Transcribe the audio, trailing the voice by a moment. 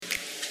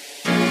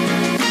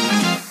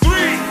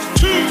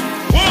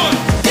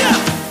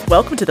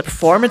Welcome to the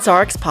Performance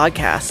RX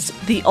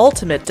Podcast, the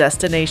ultimate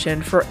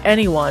destination for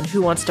anyone who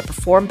wants to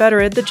perform better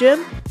in the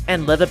gym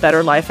and live a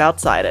better life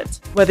outside it.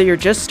 Whether you're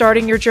just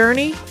starting your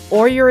journey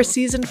or you're a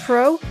seasoned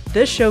pro,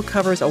 this show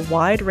covers a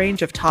wide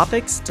range of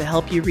topics to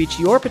help you reach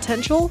your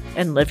potential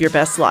and live your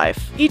best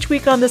life. Each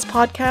week on this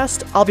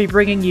podcast, I'll be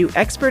bringing you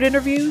expert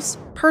interviews,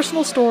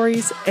 personal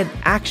stories, and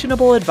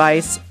actionable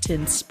advice to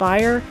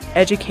inspire,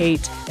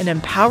 educate, and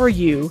empower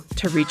you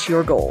to reach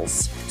your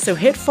goals. So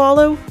hit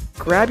follow,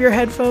 grab your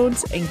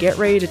headphones, and get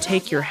ready to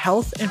take your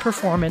health and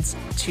performance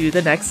to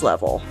the next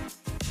level.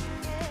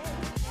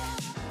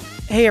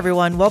 Hey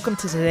everyone, welcome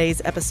to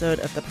today's episode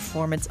of the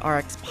Performance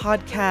RX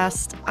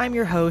Podcast. I'm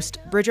your host,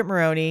 Bridget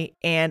Maroney,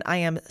 and I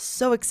am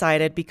so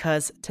excited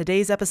because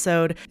today's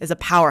episode is a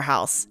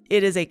powerhouse.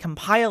 It is a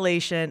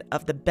compilation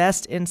of the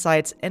best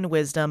insights and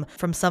wisdom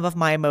from some of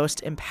my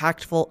most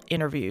impactful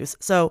interviews.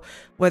 So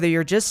whether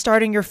you're just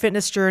starting your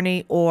fitness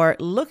journey or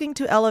looking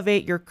to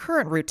elevate your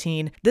current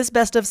routine, this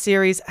best of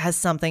series has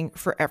something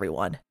for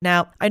everyone.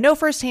 Now, I know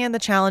firsthand the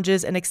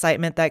challenges and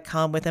excitement that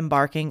come with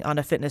embarking on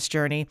a fitness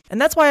journey, and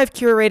that's why I've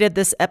curated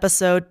this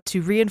episode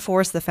to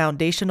reinforce the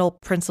foundational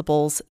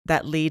principles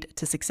that lead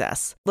to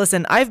success.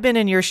 Listen, I've been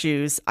in your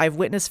shoes, I've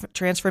witnessed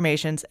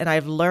transformations, and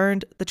I've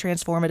learned the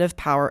transformative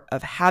power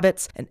of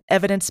habits and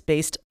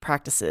evidence-based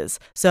practices.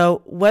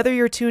 So whether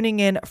you're tuning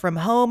in from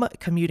home,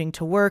 commuting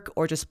to work,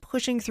 or just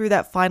pushing through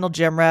that final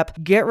gym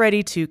rep, get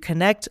ready to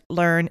connect,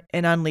 learn,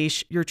 and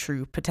unleash your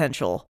true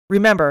potential.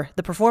 Remember,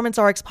 the Performance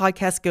RX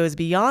Podcast goes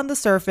beyond the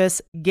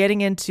surface,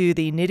 getting into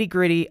the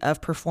nitty-gritty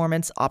of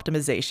performance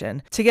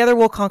optimization. Together,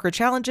 we'll conquer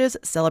challenges,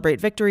 celebrate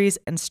victories,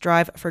 and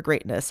strive for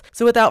greatness.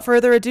 So without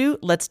further ado,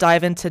 let's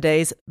dive into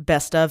today's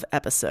best of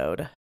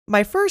episode.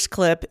 My first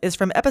clip is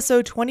from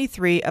episode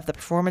 23 of the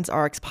Performance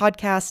RX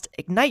Podcast,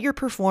 Ignite Your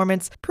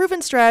Performance,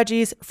 Proven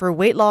Strategies for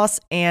Weight Loss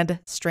and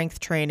Strength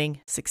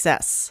Training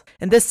Success.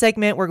 In this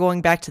segment, we're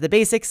going back to the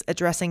basics,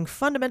 addressing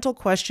fundamental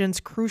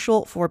questions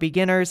crucial for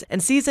beginners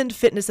and seasoned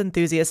fitness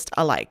enthusiasts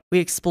alike. We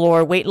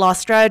explore weight loss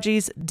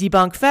strategies,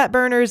 debunk fat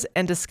burners,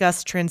 and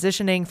discuss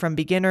transitioning from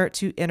beginner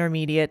to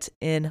intermediate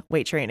in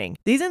weight training.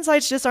 These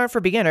insights just aren't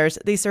for beginners,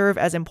 they serve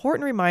as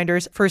important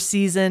reminders for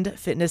seasoned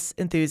fitness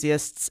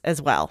enthusiasts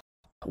as well.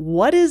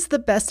 What is the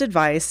best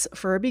advice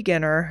for a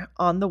beginner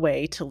on the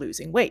way to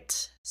losing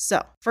weight?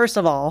 So, first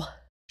of all,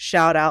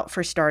 shout out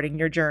for starting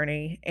your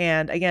journey.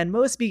 And again,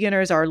 most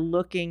beginners are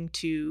looking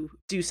to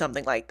do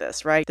something like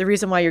this, right? The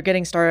reason why you're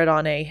getting started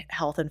on a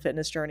health and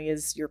fitness journey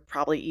is you're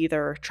probably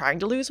either trying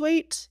to lose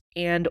weight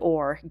and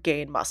or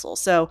gain muscle.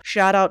 So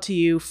shout out to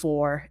you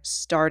for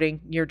starting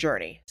your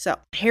journey. So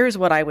here's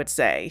what I would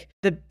say.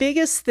 The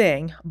biggest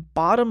thing,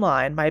 bottom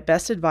line, my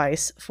best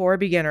advice for a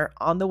beginner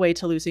on the way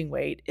to losing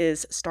weight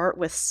is start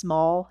with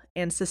small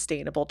and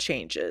sustainable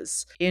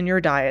changes in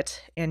your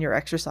diet and your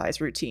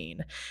exercise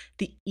routine.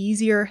 The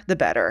easier, the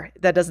better.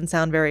 That doesn't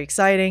sound very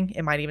exciting.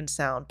 It might even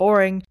sound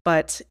boring,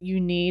 but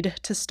you need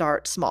to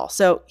start small.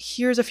 So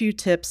here's a few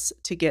tips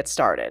to get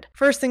started.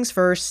 First things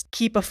first,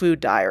 keep a food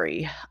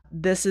diary.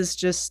 This is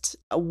just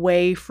a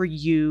way for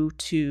you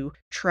to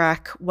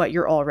track what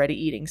you're already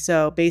eating.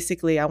 So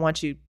basically, I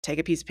want you to take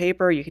a piece of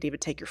paper. You could even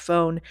take your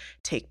phone,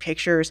 take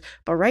pictures,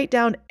 but write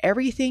down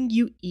everything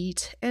you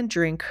eat and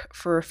drink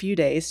for a few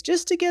days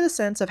just to get a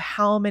sense of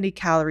how many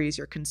calories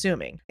you're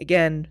consuming.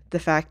 Again, the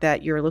fact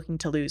that you're looking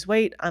to lose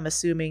weight, I'm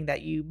assuming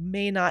that you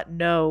may not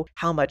know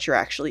how much you're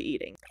actually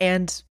eating.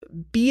 And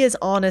be as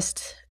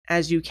honest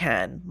as you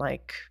can,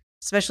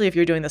 especially if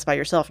you're doing this by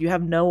yourself. You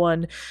have no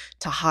one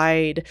to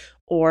hide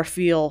or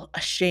feel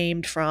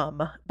ashamed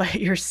from but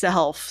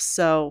yourself.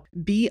 So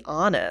be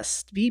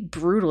honest, be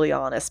brutally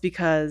honest,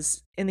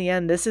 because in the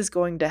end, this is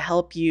going to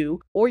help you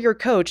or your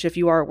coach, if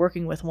you are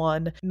working with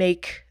one,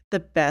 make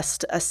the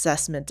best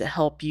assessment to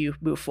help you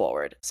move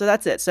forward. So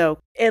that's it. So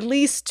at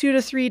least 2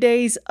 to 3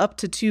 days, up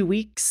to 2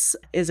 weeks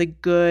is a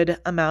good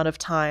amount of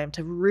time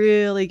to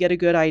really get a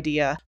good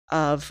idea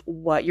of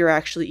what you're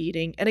actually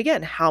eating. And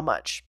again, how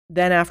much.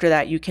 Then after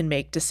that, you can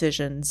make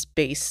decisions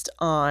based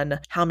on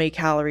how many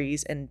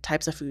calories and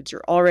types of foods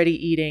you're already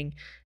eating,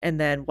 and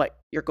then what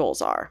your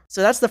goals are.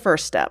 So that's the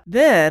first step.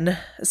 Then,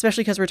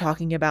 especially because we're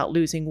talking about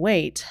losing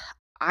weight,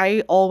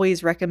 I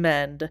always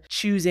recommend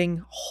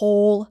choosing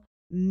whole,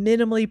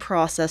 minimally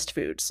processed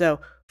food. So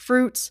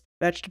fruits,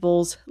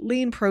 vegetables,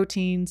 lean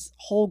proteins,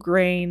 whole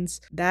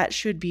grains, that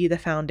should be the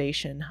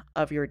foundation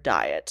of your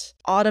diet.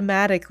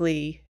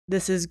 Automatically,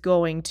 this is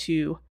going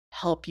to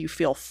help you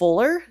feel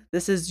fuller.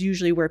 This is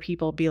usually where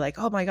people be like,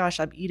 oh my gosh,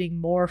 I'm eating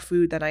more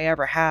food than I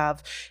ever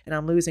have and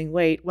I'm losing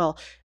weight. Well,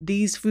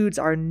 these foods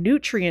are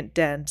nutrient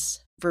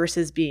dense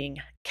versus being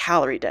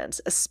calorie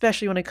dense,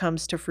 especially when it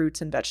comes to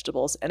fruits and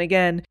vegetables. And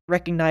again,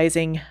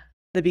 recognizing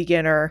the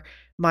beginner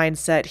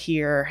mindset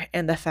here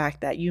and the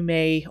fact that you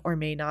may or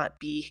may not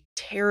be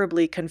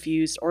terribly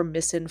confused or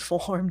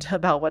misinformed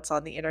about what's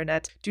on the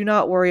internet. Do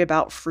not worry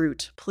about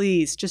fruit.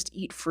 Please just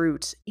eat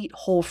fruit. Eat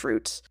whole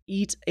fruit.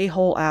 Eat a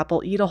whole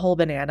apple. Eat a whole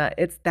banana.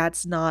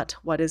 That's not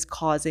what is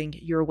causing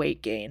your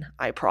weight gain,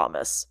 I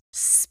promise.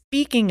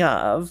 Speaking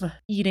of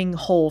eating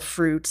whole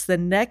fruits, the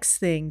next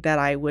thing that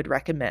I would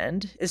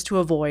recommend is to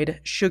avoid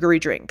sugary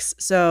drinks.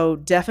 So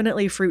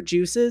definitely fruit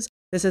juices.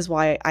 This is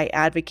why I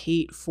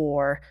advocate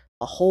for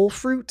a whole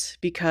fruit,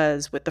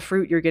 because with the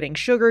fruit, you're getting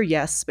sugar,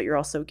 yes, but you're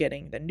also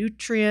getting the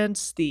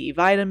nutrients, the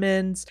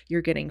vitamins,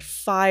 you're getting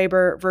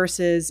fiber,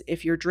 versus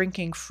if you're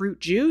drinking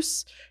fruit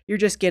juice, you're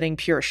just getting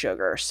pure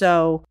sugar.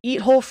 So eat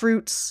whole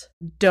fruits,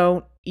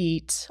 don't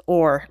eat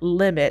or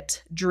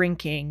limit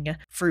drinking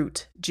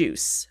fruit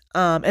juice.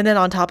 And then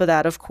on top of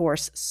that, of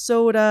course,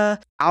 soda,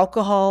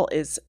 alcohol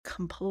is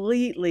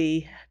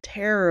completely,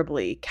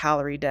 terribly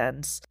calorie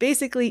dense.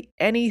 Basically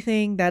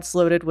anything that's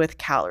loaded with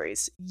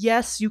calories.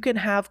 Yes, you can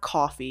have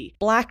coffee.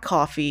 Black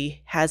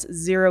coffee has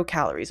 0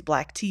 calories.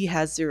 Black tea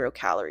has 0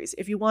 calories.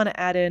 If you want to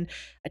add in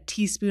a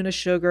teaspoon of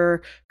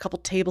sugar, a couple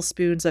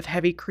tablespoons of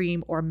heavy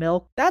cream or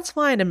milk, that's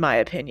fine in my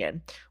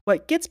opinion.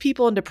 What gets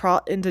people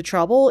into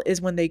trouble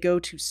is when they go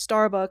to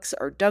Starbucks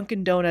or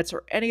Dunkin' Donuts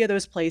or any of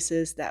those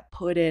places that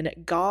put in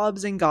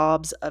gobs and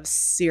gobs of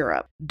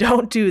syrup.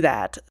 Don't do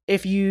that.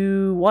 If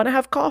you want to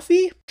have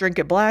coffee, drink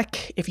it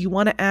black. If you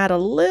want to add a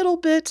little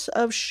bit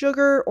of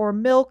sugar or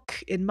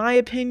milk, in my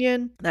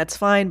opinion, that's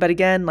fine. But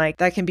again,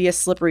 that can be a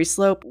slippery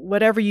slope.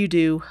 Whatever you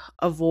do,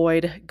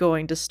 avoid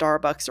going to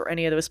Starbucks or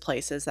any of those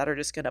places that are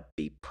just going to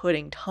be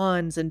putting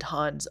tons and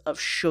tons of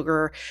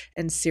sugar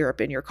and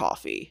syrup in your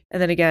coffee.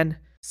 And then again,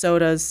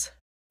 sodas,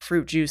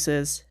 fruit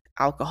juices,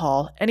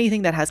 alcohol,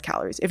 anything that has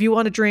calories. If you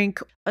want to drink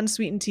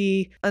unsweetened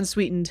tea,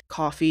 unsweetened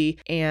coffee,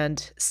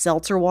 and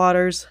seltzer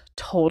waters,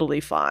 totally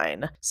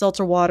fine.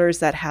 Seltzer waters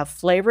that have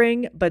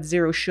flavoring but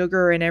 0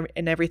 sugar and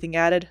everything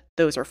added,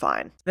 those are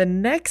fine. The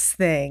next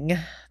thing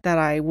that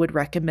I would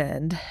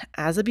recommend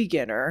as a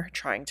beginner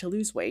trying to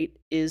lose weight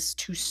is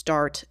to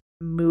start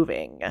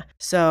moving.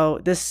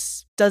 So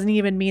this doesn't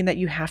even mean that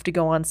you have to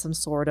go on some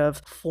sort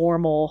of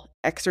formal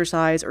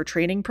exercise or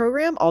training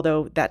program,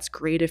 although that's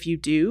great if you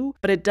do,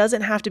 but it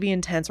doesn't have to be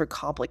intense or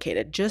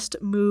complicated. Just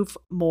move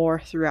more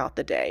throughout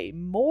the day.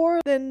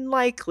 More than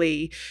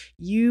likely,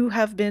 you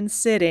have been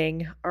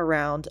sitting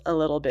around a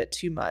little bit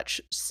too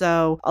much.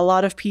 So a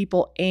lot of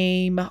people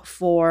aim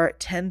for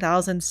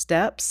 10,000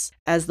 steps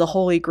as the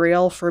holy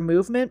grail for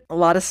movement. A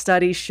lot of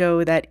studies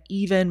show that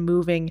even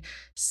moving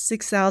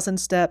 6,000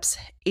 steps,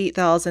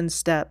 8,000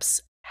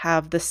 steps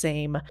have the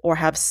same or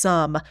have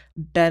some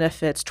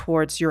benefits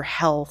towards your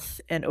health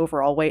and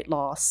overall weight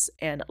loss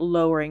and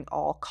lowering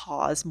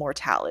all-cause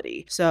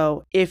mortality.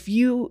 So if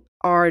you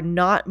are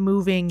not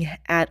moving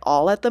at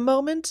all at the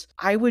moment,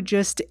 I would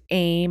just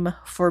aim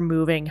for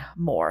moving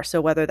more.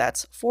 So whether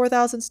that's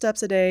 4,000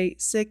 steps a day,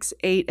 6,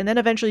 8, and then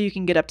eventually you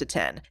can get up to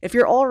 10. If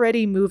you're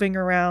already moving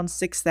around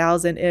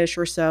 6,000-ish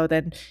or so,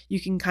 then you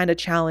can kind of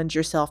challenge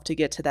yourself to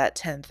get to that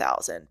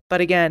 10,000.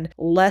 But again,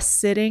 less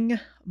sitting,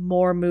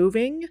 more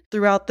moving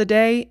throughout the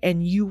day,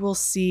 and you will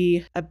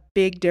see a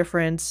big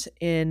difference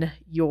in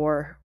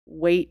your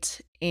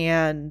weight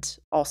and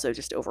also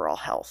just overall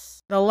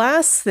health. The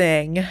last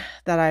thing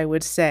that I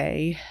would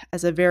say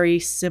as a very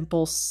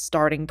simple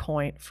starting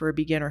point for a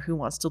beginner who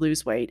wants to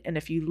lose weight, and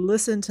if you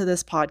listen to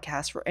this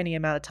podcast for any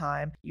amount of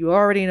time, you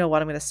already know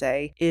what I'm going to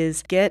say,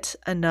 is get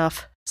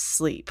enough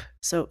sleep.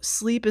 So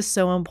sleep is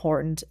so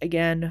important,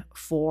 again,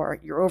 for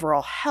your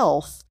overall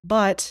health,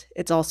 but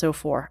it's also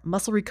for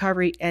muscle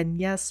recovery and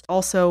yes,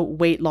 also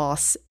weight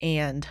loss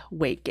and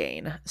weight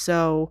gain.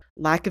 So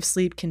lack of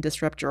sleep can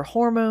disrupt your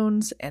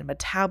hormones and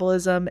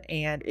metabolism,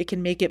 and it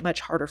can make it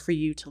much harder for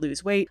you to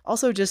lose weight.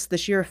 Also, just the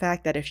sheer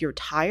fact that if you're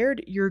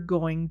tired, you're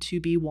going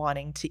to be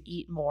wanting to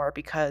eat more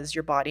because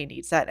your body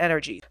needs that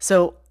energy.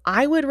 So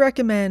I would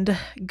recommend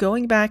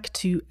going back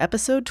to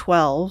episode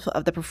 12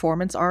 of the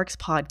Performance RX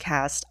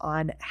podcast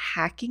on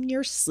hacking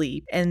your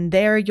sleep. And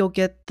there you'll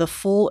get the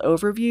full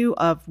overview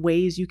of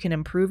ways you can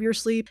improve your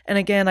sleep. And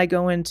again, I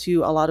go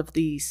into a lot of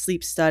the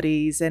sleep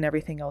studies and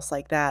everything else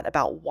like that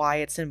about why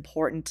it's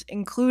important,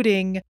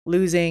 including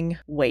losing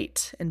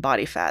weight and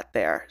body fat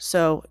there.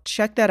 So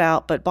check that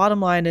out. But bottom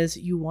line is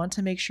you want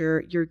to make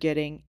sure you're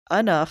getting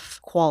enough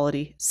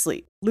quality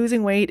sleep.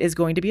 Losing weight is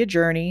going to be a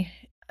journey.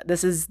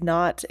 This is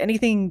not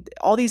anything,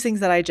 all these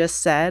things that I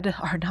just said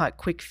are not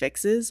quick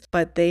fixes,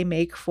 but they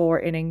make for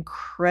an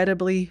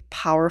incredibly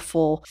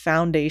powerful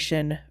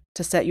foundation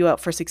to set you up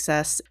for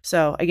success.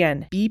 So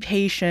again, be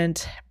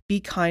patient,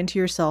 be kind to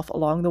yourself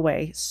along the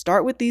way.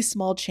 Start with these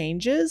small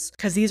changes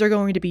because these are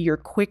going to be your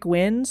quick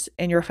wins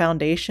and your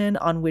foundation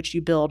on which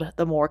you build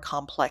the more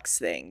complex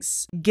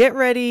things. Get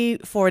ready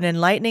for an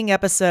enlightening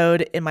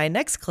episode in my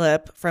next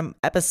clip from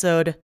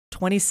episode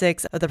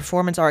 26 of the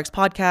Performance RX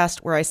podcast,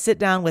 where I sit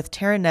down with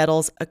Taryn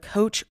Nettles, a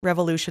coach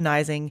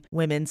revolutionizing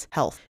women's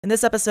health. In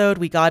this episode,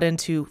 we got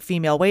into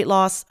female weight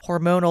loss,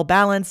 hormonal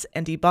balance,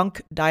 and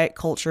debunk diet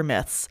culture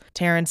myths.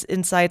 Taryn's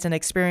insights and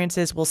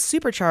experiences will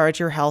supercharge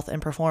your health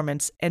and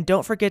performance. And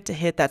don't forget to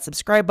hit that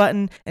subscribe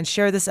button and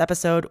share this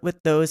episode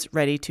with those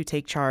ready to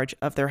take charge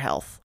of their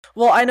health.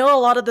 Well, I know a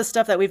lot of the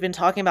stuff that we've been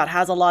talking about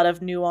has a lot of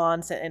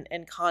nuance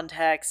and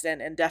context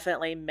and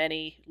definitely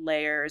many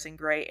layers and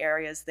gray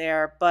areas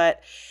there. But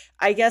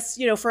I guess,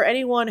 for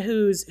anyone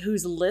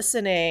who's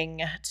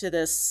listening to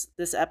this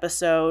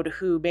episode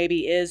who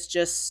maybe is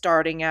just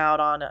starting out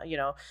on,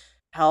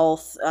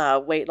 health,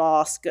 weight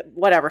loss,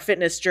 whatever,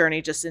 fitness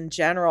journey, just in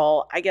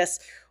general, I guess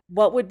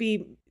what would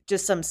be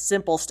just some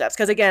simple steps?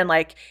 Because again,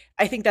 like,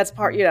 I think that's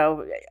part,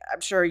 I'm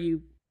sure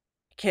you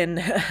can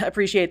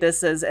appreciate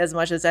this as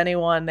much as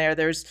anyone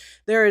there is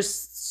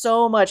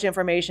so much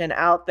information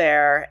out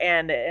there,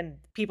 and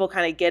people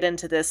kind of get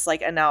into this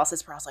like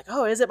analysis process, like,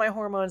 oh, is it my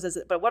hormones,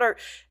 but what are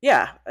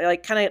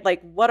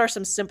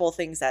some simple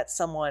things that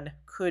someone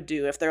could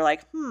do if they're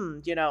like,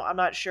 I'm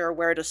not sure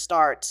where to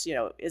start,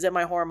 is it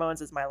my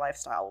hormones, is my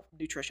lifestyle,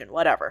 nutrition,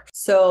 whatever?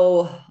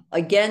 So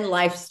again,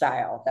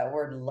 lifestyle, that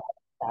word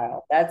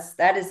lifestyle,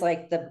 that is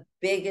like the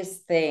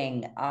biggest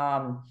thing.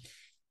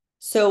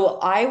 So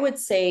I would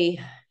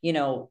say,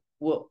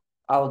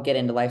 I'll get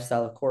into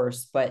lifestyle, of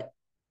course, but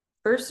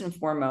first and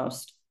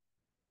foremost,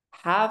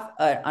 have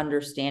an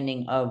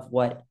understanding of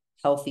what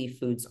healthy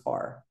foods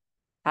are.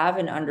 Have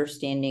an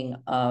understanding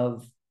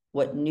of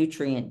what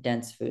nutrient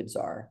dense foods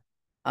are.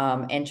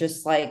 And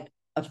just like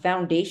a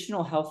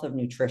foundational health of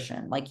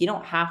nutrition. Like you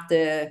don't have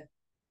to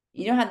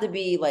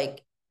be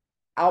like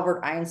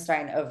Albert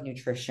Einstein of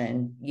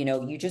nutrition.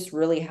 You just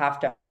really have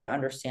to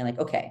understand, like,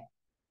 okay,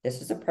 this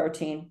is a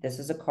protein, this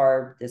is a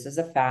carb, this is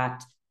a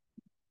fat.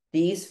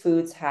 These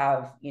foods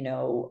have,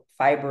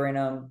 fiber in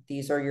them.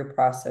 These are your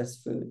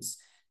processed foods.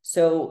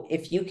 So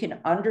if you can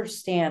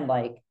understand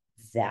like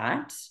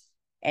that,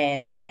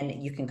 and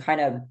you can kind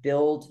of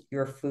build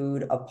your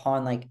food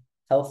upon like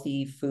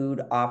healthy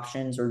food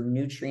options or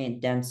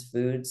nutrient dense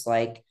foods,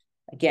 like,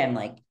 again,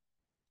 like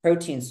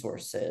protein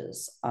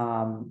sources,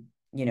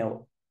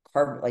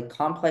 like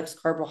complex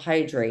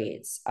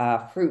carbohydrates,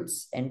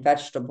 fruits and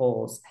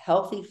vegetables,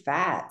 healthy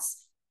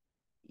fats,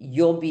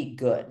 you'll be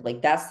good.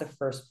 Like that's the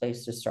first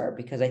place to start,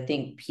 because I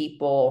think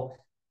people,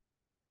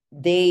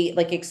 they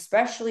like,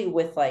 especially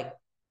with like,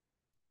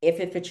 if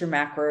it fits your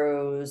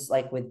macros,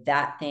 like with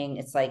that thing,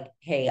 it's like,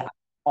 hey, I'm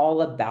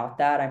all about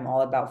that. I'm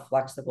all about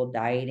flexible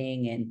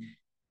dieting and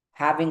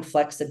having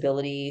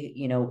flexibility,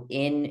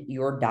 in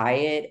your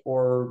diet,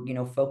 or,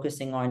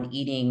 focusing on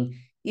eating,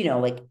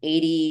 like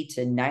 80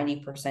 to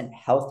 90%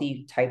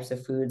 healthy types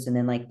of foods. And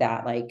then like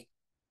that, like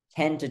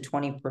 10 to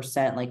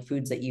 20% like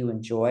foods that you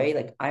enjoy.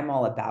 Like I'm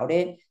all about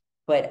it.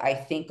 But I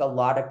think a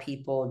lot of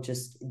people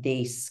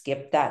they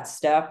skip that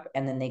step,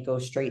 and then they go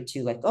straight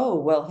to like, oh,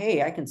 well,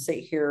 hey, I can sit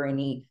here and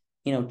eat,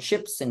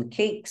 chips and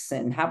cakes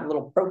and have a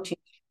little protein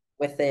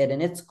with it.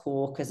 And it's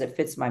cool because it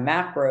fits my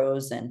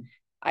macros. And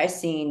I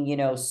seen,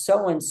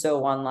 so and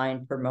so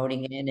online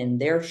promoting it and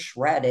they're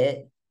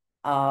shredded.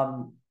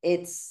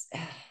 It's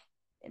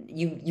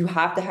you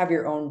have to have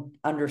your own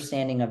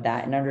understanding of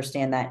that, and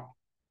understand that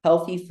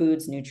healthy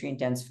foods, nutrient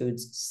dense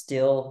foods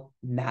still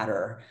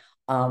matter,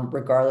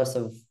 regardless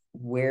of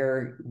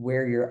where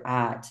you're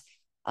at,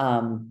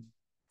 or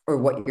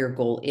what your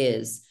goal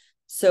is.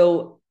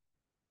 So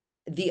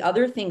the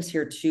other things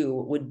here too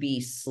would be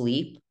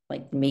sleep,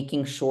 like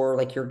making sure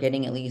like you're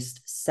getting at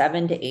least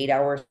 7 to 8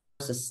 hours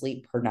of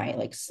sleep per night.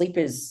 Like sleep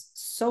is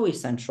so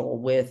essential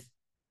with,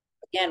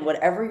 again,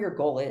 whatever your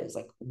goal is.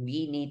 Like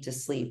we need to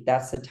sleep.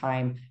 That's the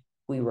time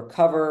we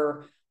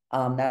recover.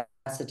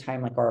 That's the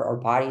time like our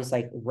bodies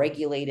like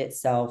regulate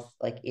itself.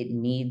 Like it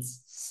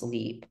needs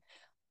sleep.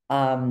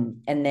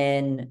 And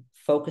then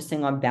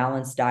focusing on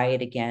balanced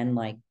diet, again,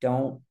 like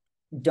don't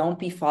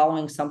be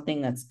following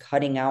something that's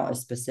cutting out a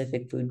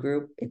specific food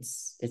group.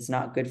 It's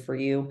not good for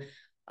you.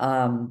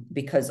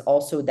 Because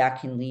also that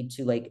can lead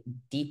to like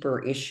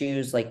deeper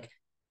issues. Like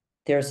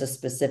there's a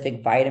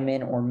specific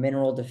vitamin or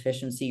mineral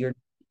deficiency you're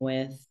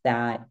with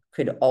that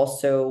could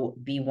also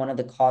be one of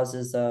the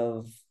causes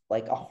of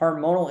like a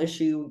hormonal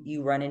issue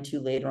you run into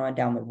later on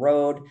down the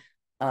road.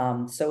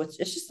 So it's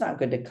just not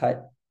good to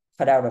cut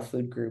out a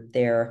food group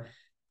there.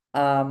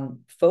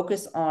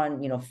 Focus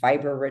on,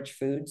 fiber rich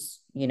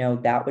foods,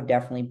 that would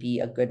definitely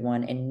be a good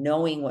one. And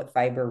knowing what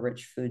fiber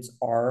rich foods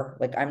are,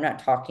 like, I'm not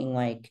talking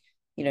like,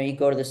 you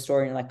go to the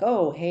store and you're like,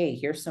 oh, hey,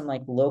 here's some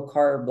like low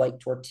carb, like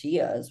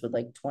tortillas with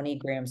like 20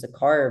 grams of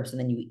carbs. And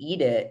then you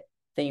eat it,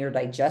 then your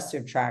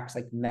digestive tract's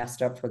like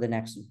messed up for the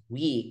next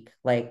week.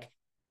 Like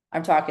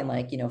I'm talking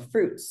like,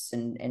 fruits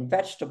and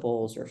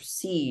vegetables or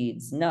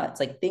seeds, nuts,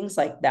 like things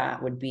like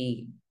that would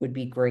be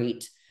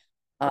great.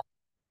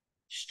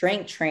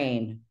 Strength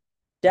train,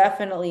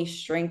 definitely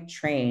strength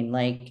train.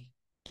 Like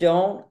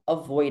don't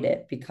avoid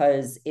it,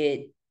 because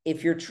if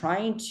you're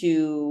trying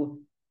to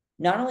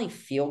not only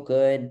feel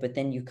good, but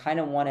then you kind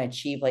of want to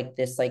achieve like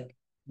this like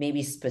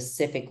maybe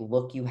specific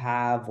look you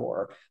have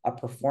or a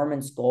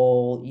performance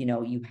goal, you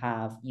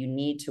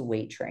need to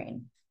weight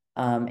train.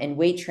 And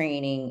weight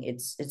training,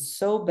 it's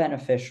so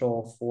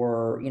beneficial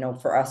for,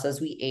 for us as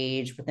we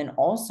age, but then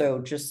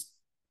also just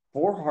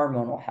for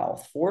hormonal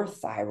health, for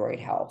thyroid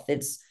health.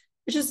 It's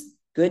just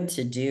good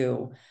to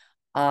do.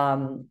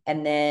 And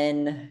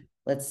then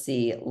let's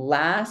see,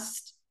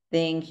 last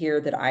thing here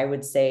that I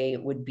would say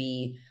would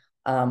be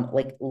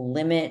like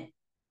limit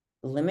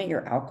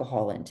your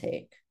alcohol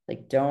intake.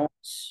 Like don't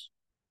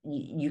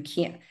you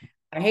can't,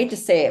 I hate to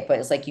say it, but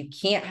it's like you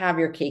can't have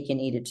your cake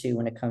and eat it too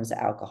when it comes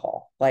to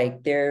alcohol.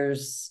 Like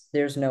there's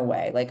no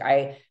way. Like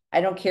I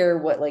don't care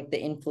what like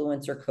the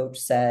influencer coach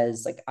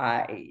says. Like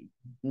I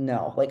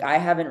no, like I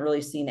haven't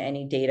really seen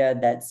any data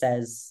that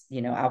says,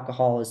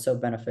 alcohol is so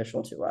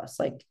beneficial to us.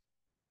 Like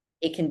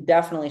it can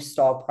definitely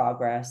stall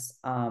progress,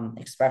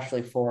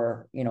 especially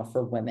for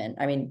women.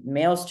 I mean,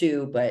 males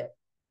too, but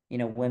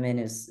women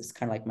is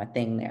kind of like my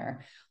thing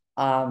there.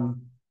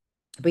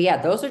 But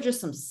yeah, those are just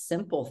some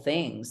simple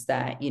things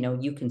that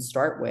you can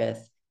start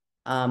with.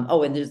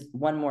 Oh, and there's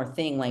one more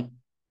thing, like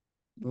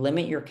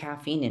limit your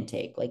caffeine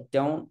intake. Like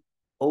don't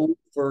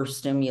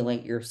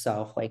overstimulate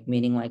yourself, like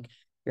meaning like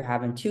you're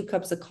having 2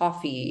 cups of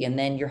coffee and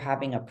then you're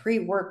having a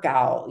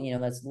pre-workout,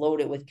 that's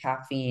loaded with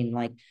caffeine.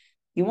 Like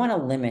you want to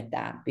limit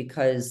that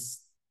because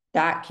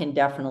that can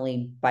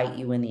definitely bite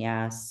you in the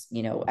ass,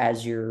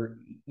 as you're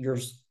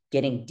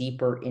getting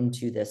deeper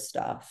into this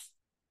stuff.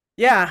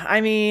 Yeah,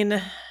 I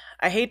mean,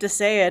 I hate to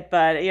say it,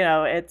 but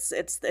it's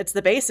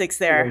the basics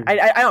there.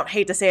 I don't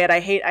hate to say it. I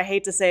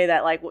hate to say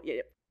that, like,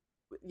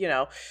 you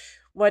know,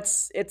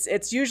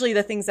 it's usually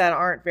the things that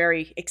aren't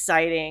very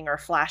exciting or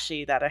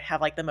flashy that have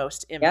like the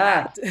most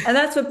impact. Yeah. And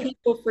that's what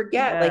people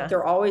forget. Yeah. Like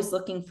they're always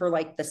looking for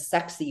like the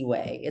sexy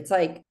way. It's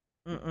like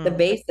the Mm-mm.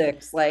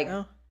 basics, like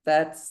No.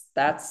 that's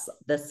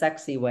the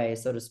sexy way,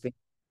 so to speak.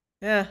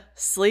 Yeah.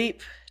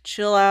 Sleep,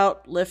 chill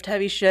out, lift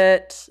heavy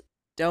shit,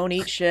 don't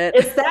eat shit.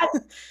 It's that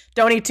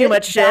Don't eat too it's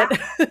much shit.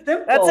 that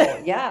That's simple.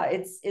 it. Yeah,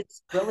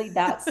 it's really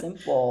that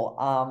simple.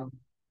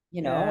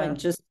 Yeah. And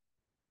just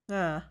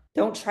Yeah.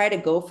 don't try to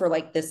go for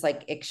like this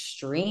like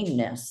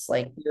extremeness.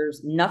 Like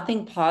there's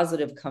nothing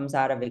positive comes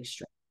out of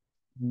extreme,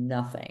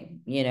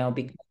 nothing,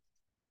 because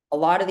a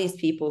lot of these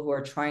people who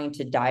are trying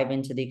to dive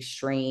into the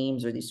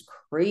extremes or these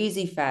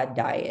crazy fad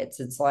diets,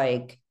 it's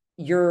like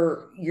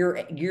you're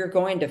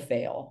going to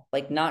fail.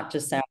 Like not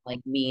to sound like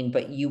mean,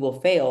 but you will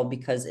fail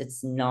because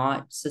it's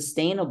not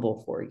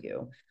sustainable for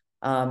you.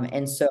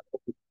 And so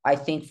I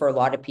think for a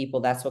lot of people,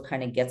 that's what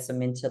kind of gets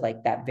them into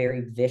like that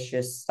very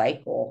vicious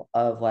cycle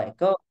of like,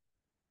 oh,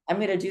 I'm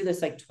going to do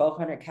this like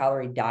 1,200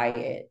 calorie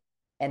diet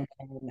and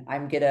then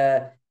I'm going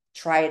to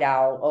try it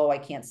out. Oh, I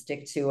can't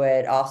stick to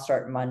it. I'll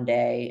start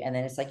Monday. And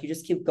then it's like you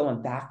just keep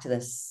going back to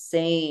the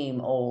same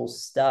old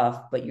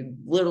stuff, but you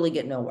literally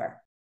get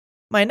nowhere.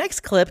 My next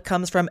clip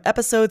comes from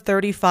episode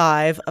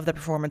 35 of the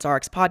Performance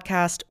RX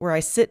podcast, where I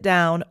sit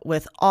down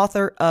with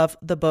author of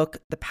the book,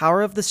 The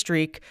Power of the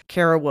Streak,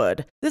 Kara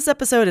Wood. This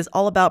episode is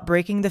all about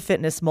breaking the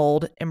fitness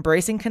mold,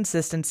 embracing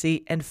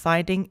consistency, and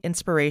finding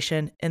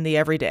inspiration in the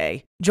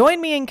everyday.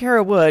 Join me and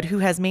Kara Wood, who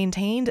has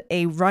maintained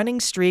a running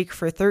streak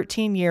for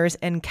 13 years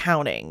and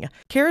counting.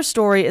 Kara's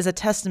story is a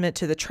testament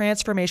to the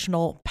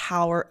transformational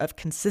power of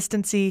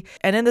consistency,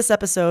 and in this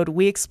episode,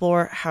 we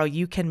explore how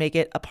you can make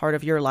it a part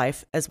of your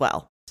life as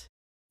well.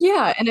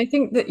 Yeah, and I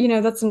think that,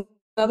 that's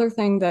another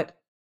thing that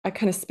I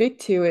kind of speak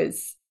to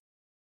is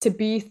to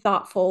be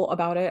thoughtful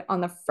about it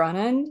on the front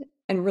end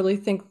and really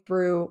think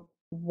through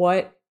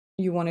what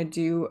you want to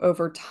do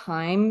over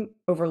time,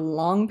 over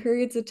long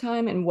periods of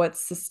time, and what's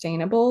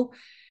sustainable.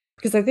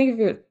 Because I think if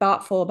you're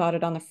thoughtful about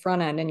it on the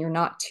front end and you're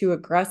not too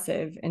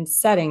aggressive in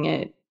setting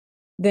it,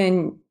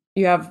 then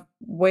you have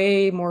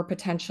way more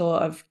potential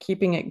of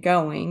keeping it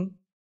going,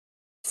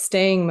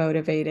 staying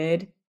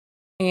motivated,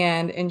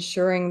 and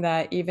ensuring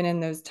that even in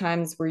those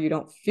times where you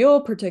don't feel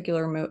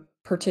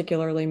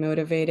particularly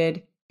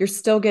motivated, you're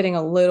still getting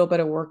a little bit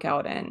of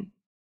workout in.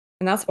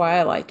 And that's why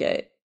I like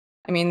it.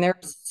 I mean,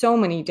 there's so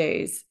many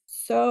days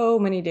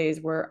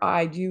where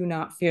I do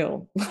not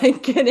feel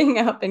like getting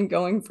up and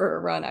going for a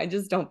run. I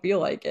just don't feel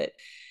like it.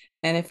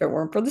 And if it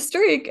weren't for the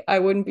streak, I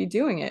wouldn't be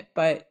doing it.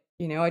 But,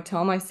 I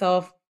tell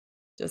myself,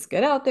 just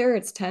get out there.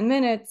 It's 10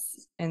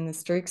 minutes and the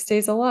streak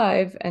stays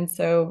alive. And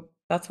so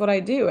that's what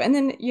I do. And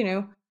then,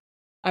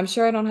 I'm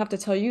sure I don't have to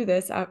tell you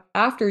this.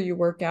 After you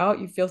work out,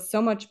 you feel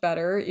so much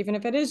better, even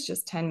if it is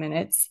just 10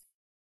 minutes.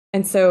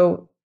 And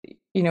so,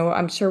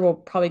 I'm sure we'll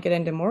probably get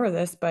into more of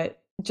this, but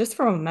just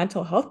from a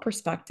mental health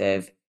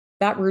perspective,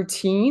 that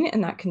routine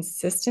and that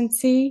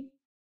consistency,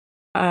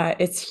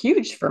 it's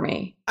huge for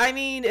me. I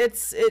mean,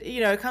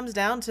 it comes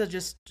down to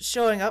just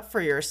showing up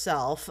for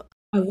yourself.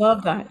 I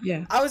love that.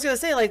 Yeah. I was gonna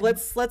say, like,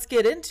 let's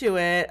get into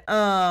it.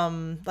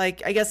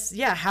 Like, I guess,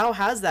 yeah, how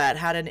has that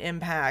had an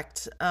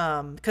impact?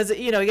 Because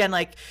again,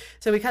 like,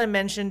 so we kind of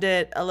mentioned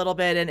it a little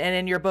bit, and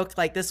in your book,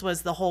 like, this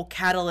was the whole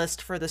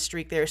catalyst for the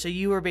streak there. So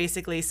you were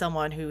basically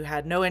someone who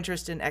had no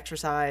interest in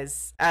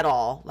exercise at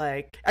all.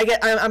 Like,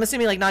 I'm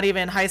assuming, like, not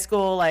even high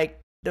school, like,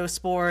 no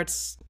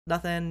sports,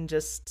 Nothing,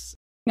 just.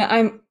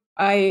 Now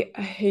I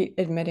hate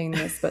admitting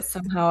this, but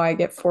somehow I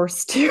get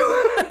forced to.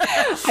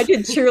 I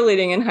did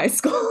cheerleading in high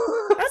school.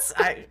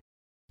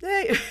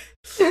 Hey,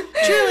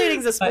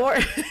 cheerleading's a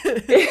But sport.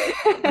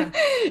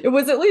 it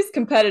was at least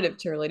competitive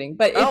cheerleading.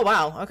 But Oh,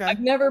 wow. Okay. I've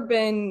never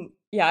been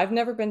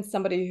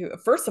somebody who,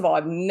 first of all,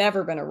 I've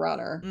never been a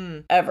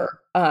runner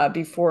ever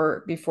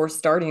before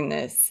starting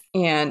this.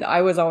 And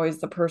I was always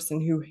the person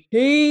who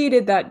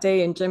hated that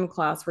day in gym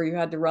class where you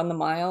had to run the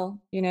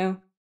mile, you know?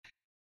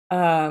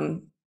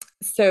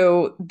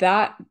 So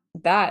that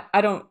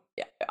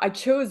I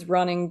chose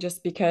running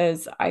just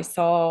because I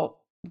saw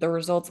the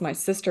results my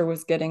sister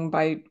was getting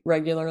by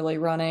regularly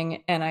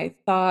running, and I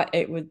thought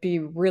it would be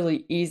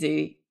really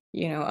easy,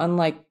 you know,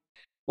 unlike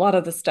a lot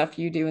of the stuff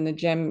you do in the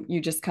gym, you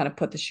just kind of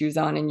put the shoes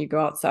on and you go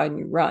outside and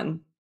you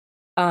run.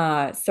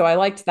 So I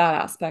liked that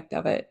aspect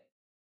of it.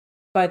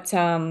 But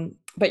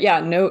yeah,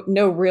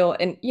 no real,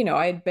 and you know,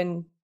 I had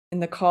been in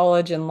the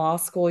college and law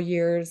school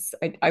years.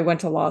 I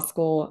went to law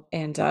school,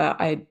 and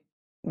I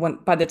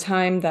went by the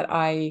time that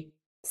I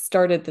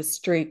started the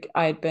streak,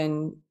 I had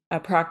been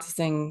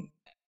practicing,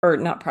 or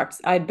not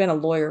practice. I had been a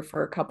lawyer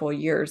for a couple of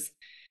years.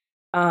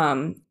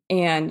 And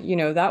you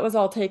know, that was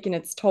all taking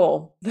its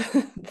toll.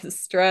 The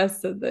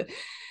stress of the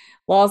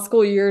law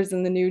school years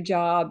and the new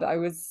job. I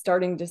was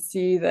starting to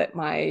see that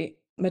my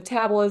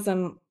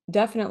metabolism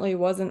definitely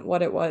wasn't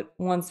what it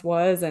once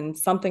was, and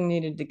something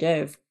needed to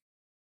give.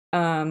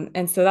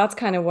 And so that's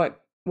kind of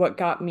what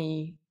got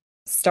me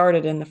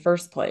started in the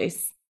first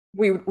place.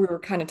 We were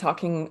kind of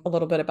talking a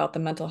little bit about the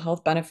mental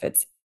health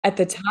benefits. At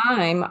the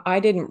time, I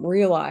didn't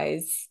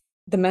realize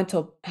the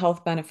mental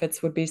health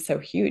benefits would be so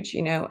huge,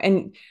 you know.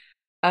 And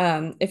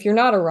if you're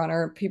not a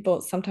runner,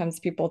 sometimes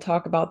people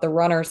talk about the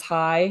runner's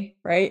high,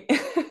 right?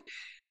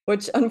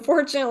 Which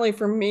unfortunately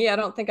for me, I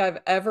don't think I've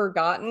ever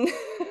gotten.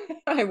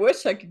 I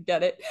wish I could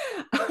get it.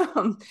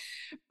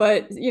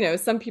 But you know,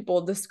 some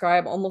people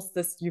describe almost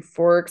this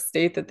euphoric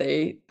state that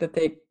they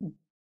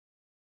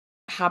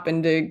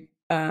happen to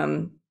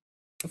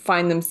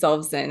find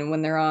themselves in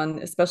when they're on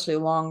especially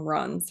long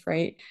runs,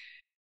 right?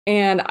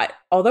 And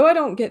although I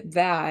don't get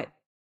that,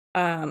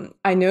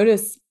 I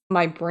notice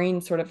my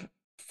brain sort of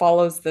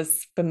follows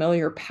this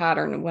familiar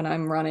pattern when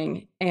I'm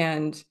running.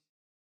 And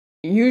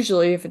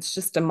usually if it's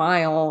just a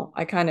mile,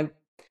 I kind of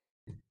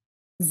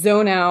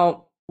zone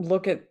out,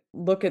 look at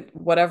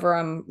whatever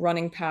I'm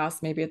running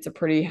past. Maybe it's a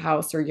pretty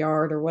house or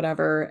yard or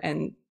whatever,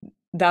 and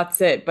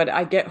that's it. But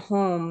I get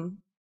home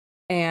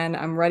and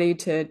I'm ready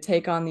to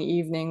take on the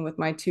evening with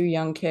my two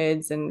young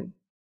kids and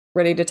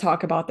ready to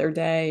talk about their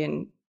day.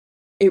 And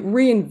it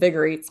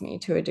reinvigorates me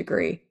to a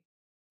degree.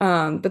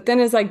 But then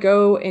as I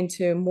go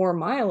into more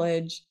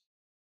mileage,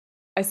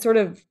 I sort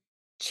of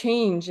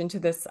change into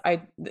this.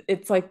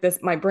 It's like this,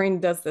 my brain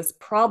does this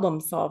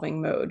problem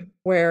solving mode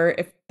where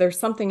if there's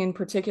something in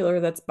particular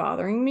that's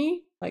bothering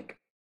me, like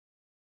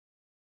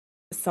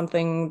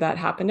something that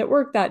happened at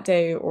work that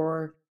day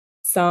or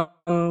some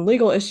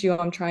legal issue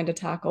I'm trying to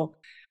tackle,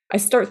 I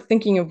start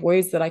thinking of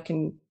ways that I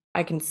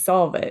can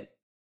solve it,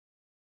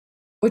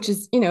 which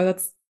is, you know,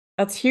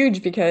 that's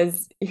huge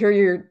because here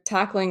you're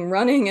tackling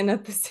running and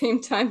at the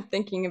same time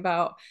thinking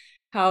about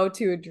how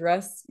to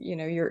address, you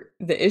know,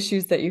 the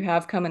issues that you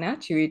have coming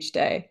at you each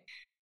day.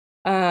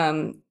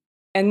 Um,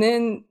 and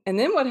then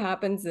what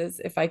happens is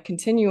if I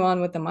continue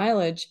on with the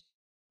mileage,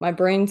 my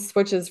brain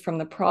switches from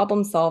the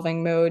problem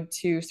solving mode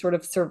to sort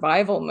of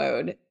survival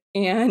mode.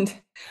 And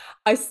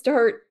I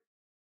start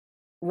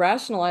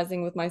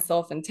rationalizing with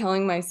myself and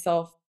telling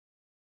myself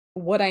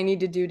what I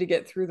need to do to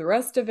get through the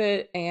rest of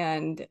it.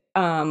 And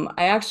I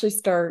actually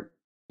start,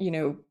 you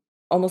know,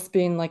 almost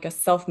being like a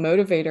self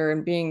motivator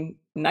and being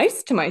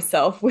nice to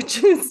myself,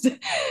 which is,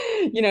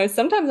 you know,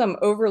 sometimes I'm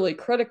overly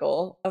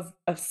critical of,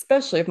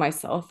 especially of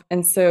myself.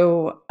 And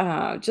so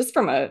just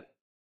from a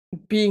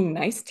being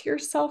nice to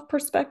yourself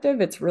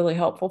perspective, it's really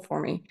helpful for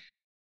me.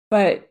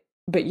 But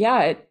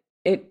yeah,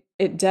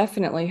 it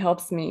definitely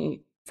helps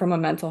me from a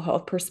mental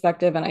health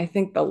perspective. And I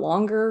think the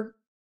longer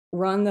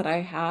run that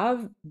I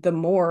have, the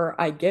more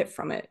I get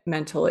from it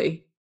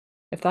mentally,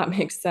 if that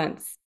makes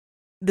sense.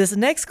 This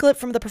next clip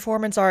from the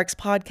Performance RX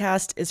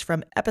podcast is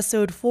from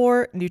episode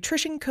 4,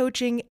 Nutrition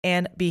Coaching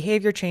and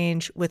Behavior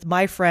Change with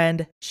my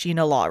friend,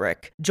 Sheena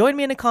Lawrick. Join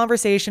me in a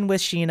conversation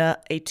with Sheena,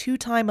 a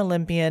 2-time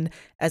Olympian,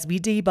 as we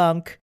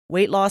debunk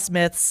weight loss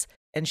myths,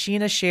 and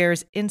Sheena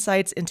shares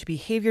insights into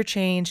behavior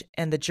change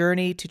and the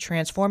journey to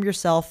transform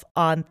yourself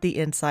on the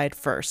inside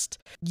first.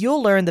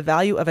 You'll learn the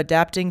value of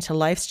adapting to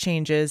life's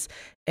changes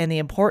and the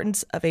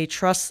importance of a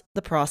trust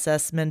the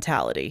process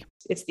mentality.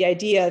 It's the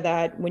idea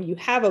that when you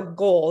have a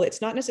goal, it's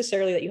not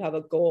necessarily that you have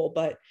a goal,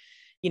 but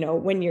you know,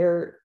 when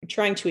you're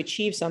trying to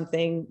achieve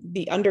something,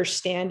 the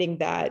understanding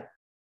that,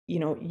 you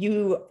know,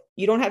 you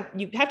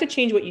have to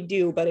change what you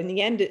do, but in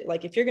the end,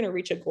 like if you're going to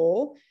reach a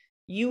goal,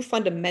 you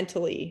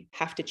fundamentally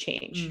have to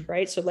change,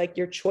 right? So like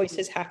your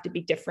choices have to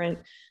be different.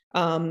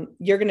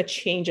 You're going to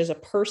change as a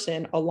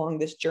person along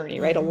this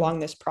journey, right? Along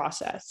this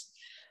process.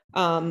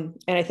 And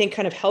I think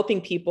kind of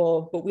helping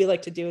people, what we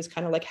like to do is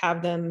kind of like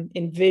have them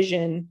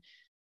envision,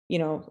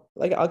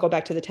 like I'll go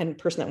back to the 10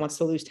 person that wants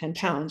to lose 10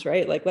 pounds,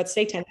 right? Like, let's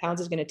say 10 pounds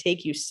is going to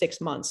take you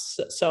 6 months.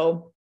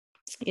 So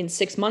in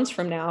 6 months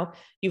from now,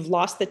 you've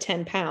lost the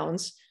 10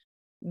 pounds.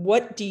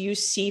 What do you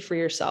see for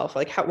yourself?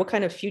 Like, what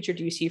kind of future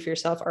do you see for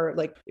yourself? Or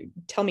like,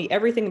 tell me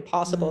everything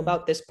possible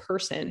about this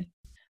person.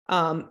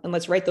 And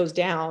let's write those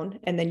down.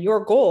 And then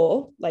your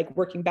goal, like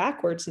working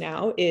backwards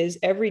now, is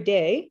every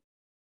day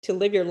to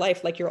live your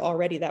life like you're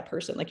already that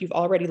person. Like you've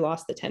already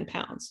lost the 10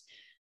 pounds.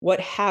 What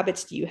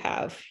habits do you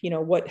have?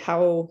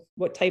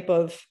 What type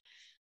of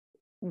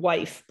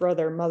wife,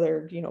 brother,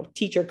 mother,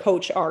 teacher,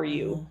 coach are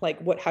you?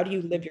 Like how do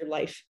you live your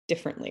life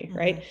differently?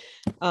 Right.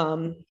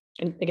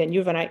 And again,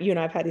 you and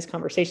I have had these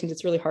conversations.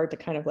 It's really hard to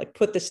kind of like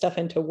put this stuff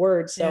into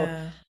words.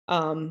 So,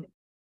 I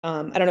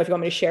don't know if you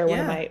want me to share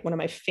one of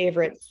my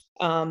favorites.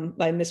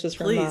 And this was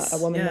from a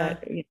woman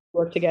that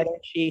worked together.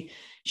 She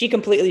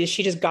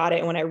just got it.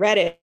 And when I read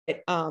it,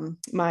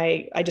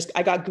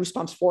 I got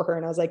goosebumps for her,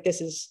 and I was like,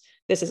 this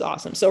is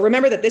awesome. So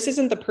remember that this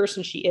isn't the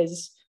person she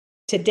is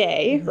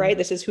today, right?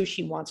 This is who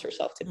she wants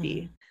herself to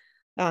be.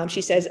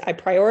 She says, I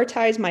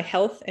prioritize my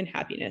health and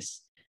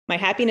happiness. My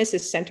happiness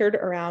is centered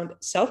around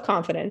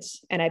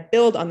self-confidence, and I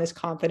build on this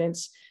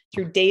confidence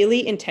through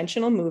daily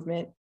intentional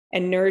movement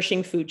and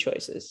nourishing food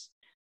choices.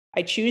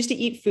 I choose to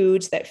eat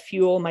foods that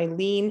fuel my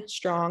lean,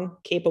 strong,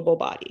 capable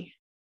body.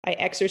 I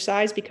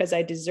exercise because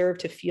I deserve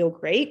to feel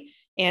great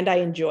and I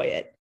enjoy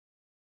it.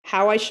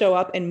 How I show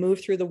up and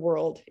move through the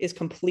world is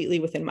completely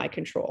within my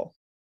control.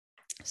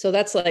 So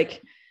that's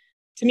like,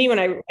 to me, when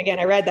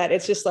I read that,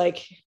 it's just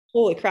like,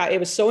 holy crap, it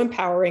was so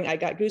empowering. I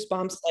got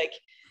goosebumps. Like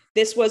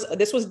this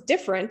was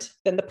different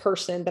than the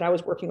person that I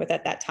was working with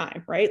at that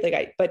time. Right.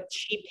 But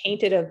she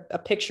painted a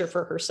picture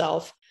for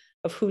herself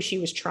of who she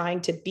was trying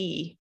to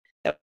be.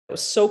 That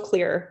was so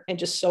clear, and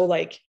just so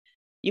like,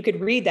 you could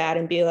read that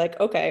and be like,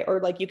 okay, or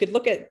like you could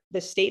look at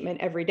this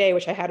statement every day,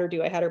 which I had her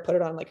do. I had her put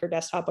it on like her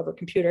desktop of her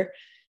computer,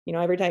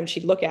 every time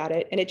she'd look at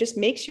it, and it just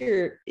makes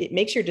your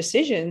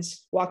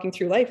decisions walking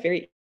through life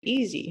very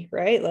easy,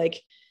 right?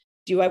 Like,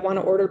 do I want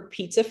to order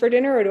pizza for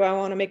dinner, or do I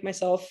want to make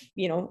myself,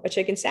 a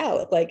chicken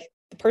salad? Like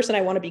the person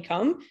I want to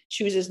become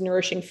chooses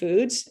nourishing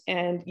foods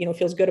and,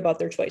 feels good about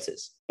their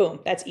choices.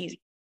 Boom. That's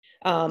easy.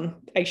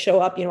 I show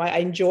up, I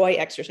enjoy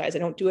exercise. I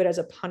don't do it as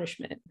a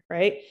punishment.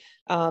 Right.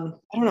 I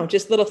don't know,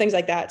 just little things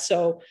like that.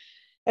 So,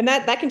 and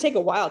that can take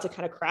a while to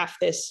kind of craft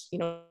this,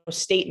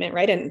 statement.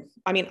 Right. And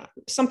I mean,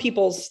 some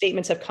people's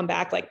statements have come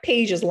back like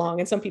pages long,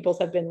 and some people's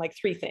have been like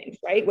 3 things,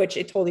 right? Which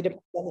it totally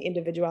depends on the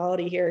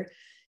individuality here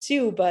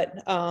too. But,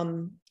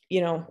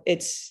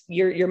 it's,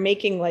 you're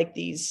making like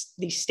these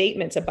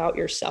statements about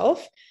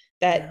yourself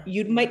that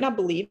you might not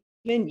believe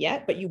in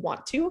yet, but you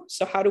want to.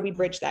 So how do we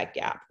bridge that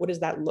gap? What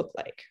does that look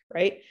like?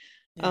 Right.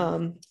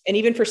 And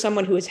even for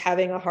someone who is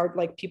having a hard,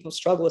 like people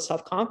struggle with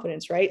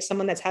self-confidence, right?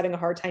 Someone that's having a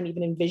hard time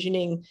even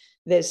envisioning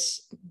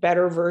this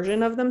better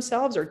version of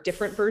themselves or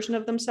different version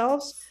of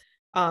themselves.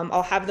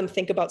 I'll have them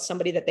think about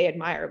somebody that they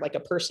admire, like a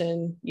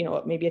person,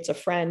 maybe it's a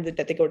friend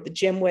that they go to the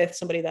gym with,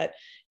 somebody that,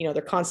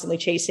 they're constantly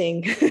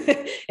chasing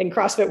in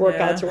CrossFit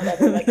workouts or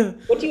whatever. Like,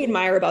 what do you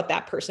admire about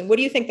that person? What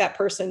do you think that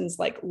person's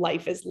like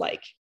life is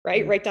like,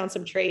 right? Write down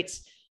some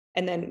traits.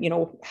 And then,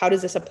 how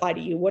does this apply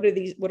to you?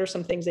 What are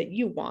some things that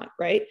you want?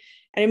 Right.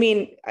 And I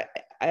mean,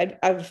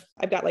 I've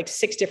got like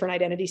 6 different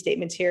identity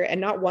statements here, and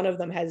not one of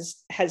them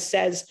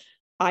says,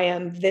 I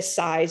am this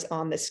size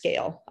on the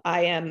scale.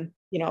 I am,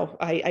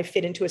 I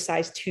fit into a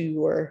size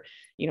 2, or,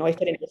 I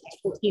fit into a size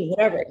 14,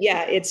 whatever.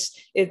 Yeah.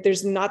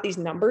 There's not these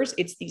numbers,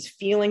 it's these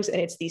feelings, and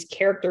it's these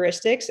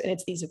characteristics, and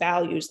it's these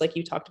values, like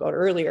you talked about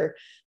earlier,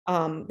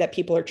 that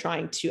people are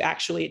trying to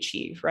actually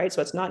achieve. Right.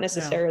 So it's not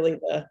necessarily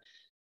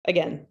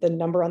the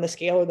number on the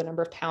scale, or the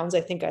number of pounds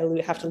I think I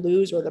have to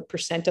lose, or the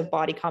percent of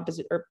body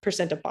composite or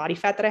percent of body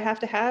fat that I have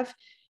to have.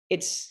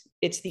 It's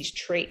these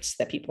traits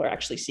that people are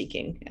actually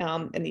seeking.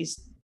 And these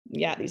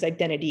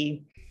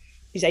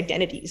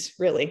identities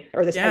really,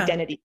 or this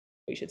identity,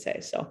 we should say.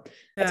 So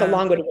that's a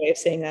long-winded way of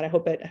saying that. I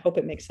hope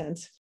it makes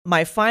sense.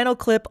 My final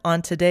clip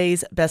on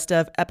today's Best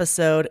of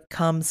episode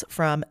comes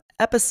from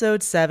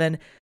episode 7,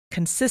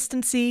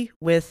 Consistency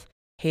with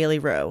Haley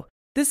Rowe.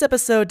 This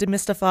episode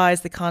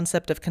demystifies the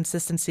concept of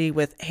consistency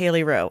with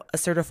Haley Rowe, a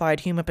certified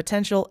human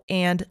potential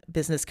and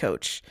business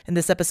coach. In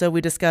this episode,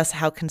 we discuss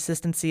how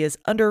consistency is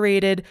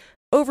underrated,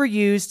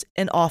 overused,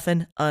 and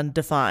often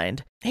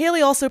undefined.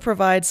 Haley also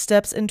provides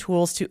steps and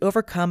tools to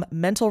overcome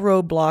mental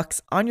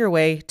roadblocks on your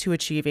way to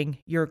achieving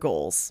your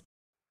goals.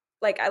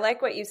 Like, I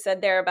like what you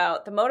said there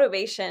about the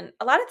motivation.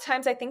 A lot of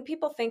times I think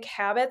people think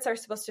habits are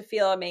supposed to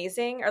feel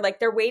amazing, or like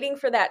they're waiting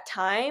for that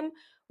time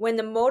when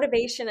the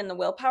motivation and the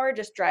willpower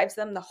just drives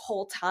them the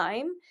whole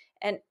time.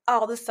 And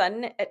all of a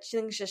sudden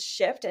things just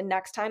shift, and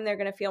next time they're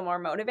going to feel more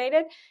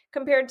motivated,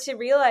 compared to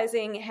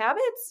realizing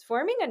habits,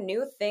 forming a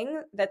new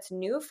thing that's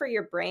new for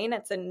your brain.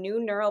 It's a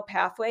new neural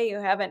pathway you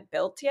haven't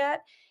built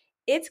yet.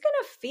 It's going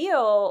to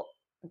feel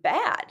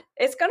bad.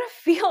 It's going to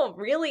feel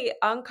really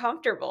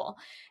uncomfortable.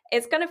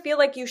 It's going to feel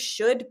like you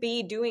should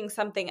be doing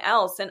something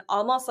else, and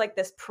almost like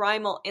this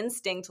primal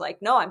instinct, like,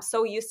 no, I'm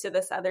so used to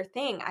this other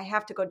thing, I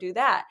have to go do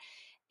that.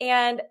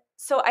 And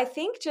so I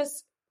think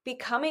just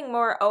becoming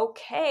more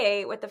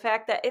okay with the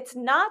fact that it's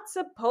not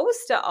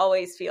supposed to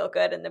always feel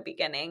good in the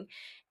beginning.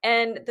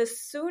 And the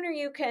sooner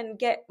you can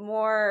get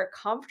more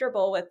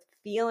comfortable with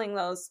feeling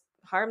those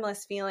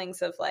harmless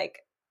feelings of like,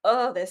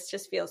 oh, this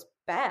just feels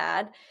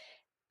bad,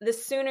 the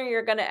sooner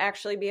you're going to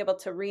actually be able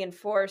to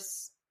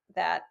reinforce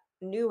that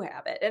new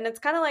habit. And it's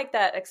kind of like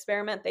that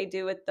experiment they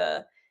do with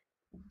the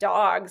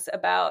dogs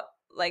about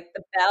like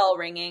the bell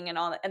ringing and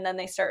all that, and then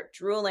they start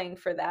drooling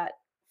for that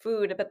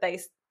food, but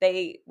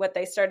what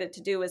they started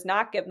to do was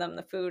not give them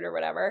the food or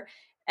whatever.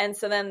 And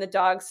so then the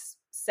dogs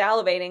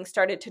salivating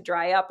started to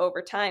dry up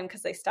over time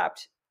because they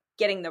stopped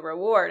getting the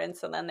reward. And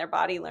so then their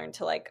body learned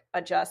to like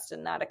adjust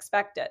and not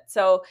expect it.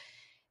 So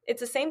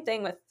it's the same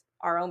thing with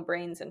our own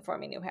brains and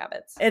forming new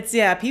habits.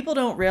 People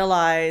don't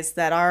realize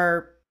that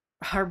our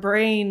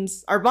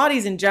brains, our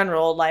bodies in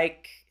general,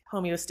 like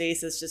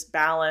homeostasis, just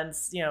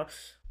balance,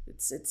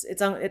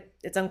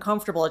 it's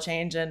uncomfortable to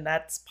change, and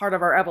that's part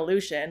of our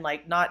evolution.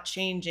 Like, not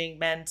changing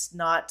meant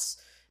not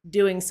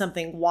doing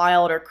something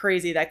wild or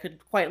crazy that could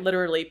quite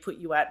literally put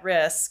you at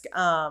risk.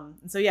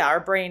 Our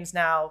brains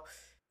now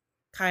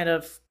kind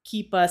of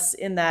keep us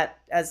in that,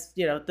 as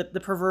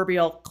the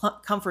proverbial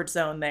comfort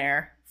zone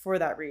there for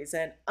that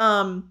reason.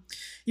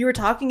 You were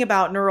talking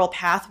about neural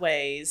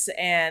pathways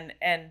and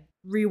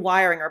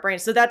rewiring our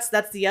brains. So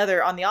that's the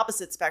other, on the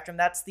opposite spectrum.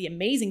 That's the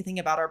amazing thing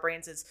about our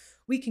brains, is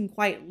we can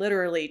quite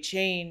literally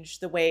change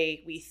the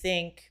way we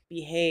think,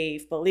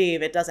 behave,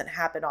 believe. It doesn't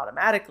happen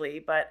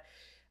automatically, but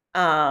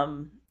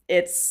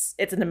it's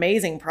an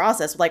amazing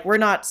process. Like, we're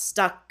not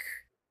stuck,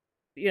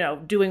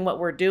 doing what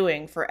we're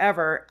doing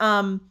forever.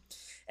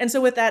 And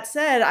so with that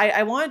said,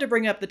 I wanted to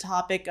bring up the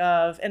topic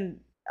of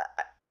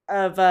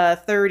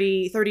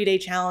 30-day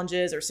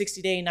challenges or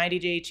 60-day,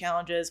 90-day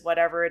challenges,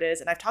 whatever it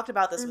is. And I've talked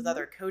about this with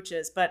other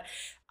coaches, but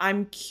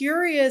I'm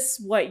curious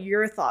what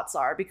your thoughts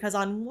are, because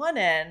on one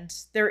end,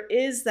 there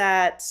is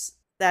that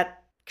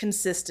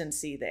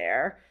consistency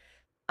there.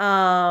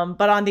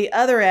 But on the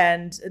other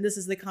end, and this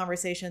is the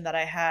conversation that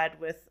I had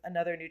with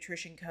another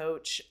nutrition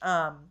coach,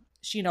 Sheena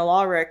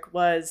Lawrick,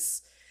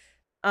 was,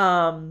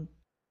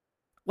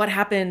 what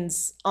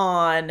happens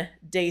on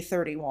day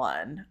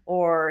 31,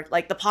 or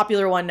like the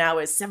popular one now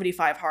is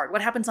 75 hard.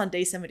 What happens on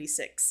day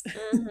 76?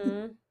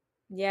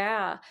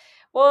 Yeah.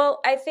 Well,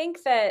 I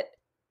think that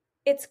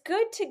it's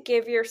good to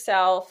give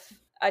yourself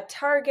a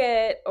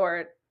target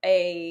or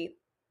a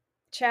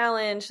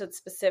challenge that's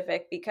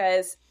specific,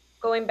 because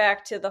going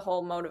back to the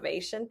whole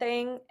motivation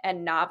thing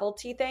and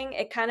novelty thing,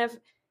 it kind of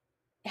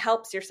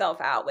helps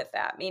yourself out with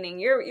that. Meaning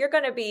you're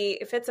going to be,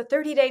 if it's a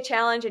 30-day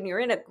challenge and you're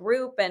in a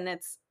group and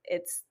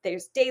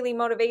there's daily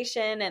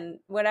motivation and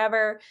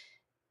whatever,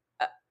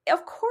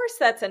 of course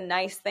that's a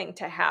nice thing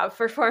to have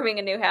for forming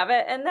a new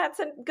habit, and that's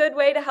a good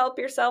way to help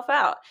yourself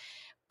out.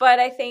 But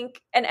I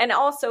think, and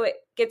also it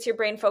gets your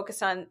brain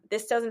focused on,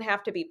 this doesn't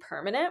have to be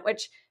permanent,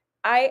 which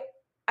I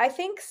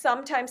think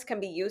sometimes can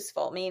be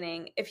useful.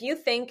 Meaning, if you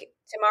think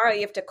tomorrow you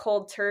have to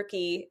cold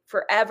turkey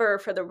forever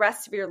for the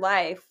rest of your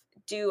life,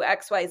 do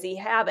XYZ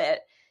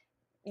habit,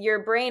 your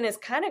brain is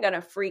kind of going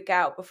to freak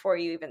out before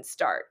you even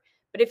start.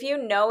 But if you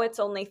know it's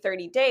only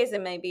 30 days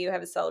and maybe you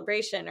have a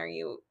celebration, or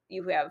you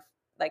have,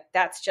 like,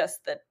 that's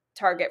just the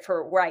target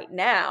for right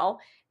now,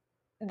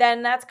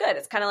 then that's good.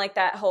 It's kind of like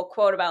that whole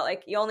quote about,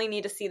 like, you only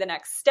need to see the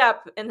next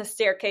step in the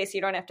staircase. You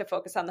don't have to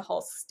focus on the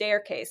whole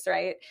staircase,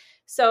 right?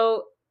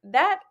 So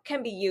that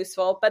can be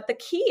useful. But the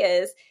key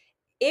is,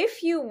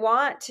 if you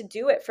want to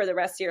do it for the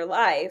rest of your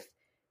life,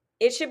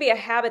 it should be a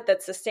habit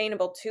that's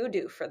sustainable to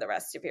do for the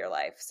rest of your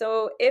life.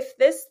 So if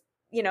this,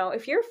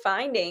 if you're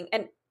finding,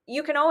 and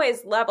you can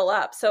always level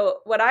up. So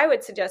what I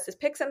would suggest is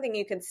pick something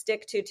you can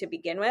stick to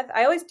begin with.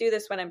 I always do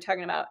this when I'm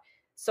talking about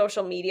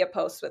social media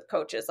posts with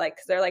coaches, like,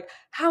 because they're like,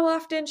 how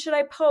often should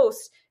I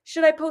post?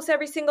 Should I post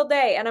every single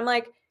day? And I'm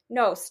like,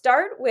 no,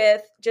 start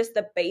with just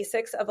the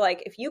basics of,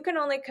 like, if you can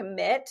only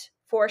commit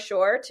for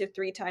sure to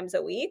 3 times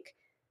a week,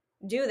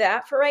 do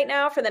that for right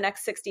now for the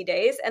next 60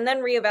 days, and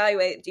then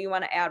reevaluate, do you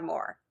want to add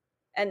more?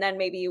 And then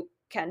maybe you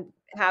can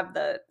have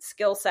the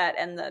skill set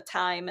and the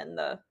time and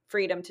the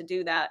freedom to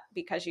do that,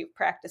 because you've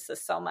practiced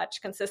this so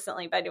much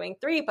consistently by doing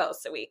 3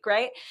 posts a week,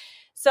 right?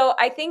 So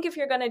I think if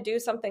you're going to do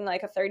something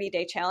like a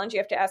 30-day challenge, you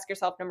have to ask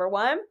yourself, number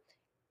one,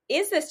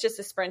 is this just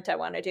a sprint I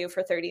want to do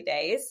for 30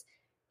 days?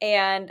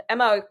 And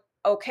am I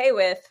okay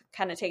with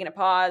kind of taking a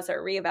pause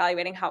or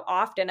reevaluating how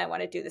often I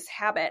want to do this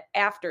habit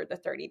after the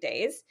 30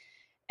 days?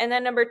 And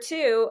then number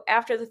 2,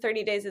 after the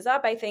 30 days is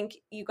up, I think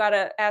you got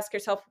to ask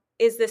yourself,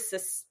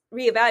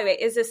 reevaluate,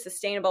 is this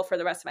sustainable for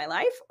the rest of my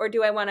life? Or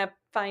do I want to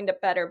find a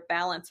better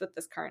balance with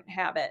this current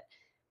habit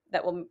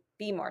that will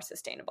be more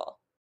sustainable?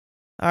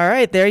 All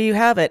right, there you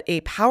have it. A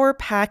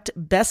power-packed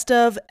best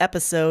of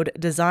episode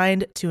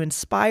designed to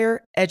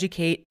inspire,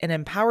 educate, and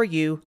empower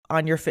you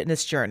on your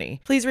fitness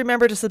journey. Please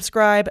remember to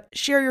subscribe,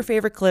 share your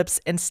favorite clips,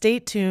 and stay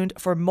tuned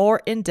for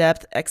more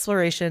in-depth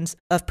explorations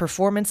of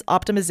performance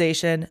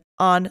optimization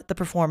on the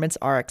Performance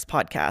RX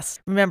podcast.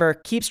 Remember,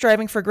 keep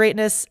striving for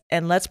greatness,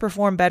 and let's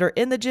perform better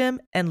in the gym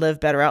and live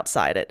better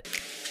outside it.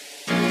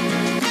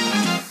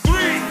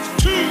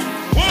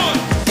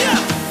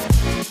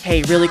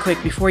 Hey, really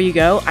quick before you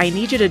go, I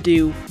need you to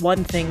do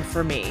one thing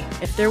for me.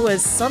 If there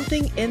was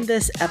something in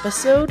this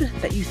episode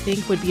that you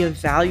think would be of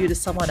value to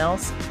someone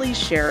else, please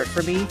share it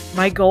for me.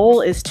 My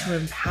goal is to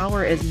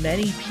empower as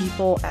many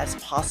people as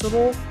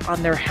possible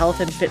on their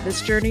health and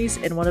fitness journeys,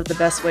 and one of the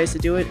best ways to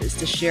do it is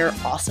to share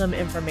awesome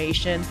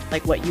information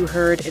like what you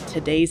heard in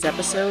today's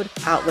episode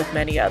out with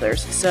many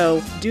others.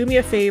 So do me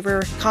a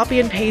favor, copy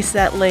and paste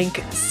that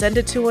link, send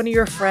it to one of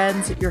your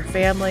friends, your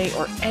family,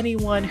 or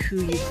anyone who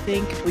you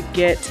think would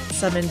get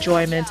some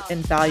enjoyment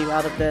and value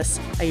out of this.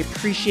 I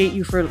appreciate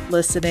you for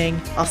listening.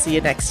 I'll see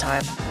you next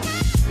time.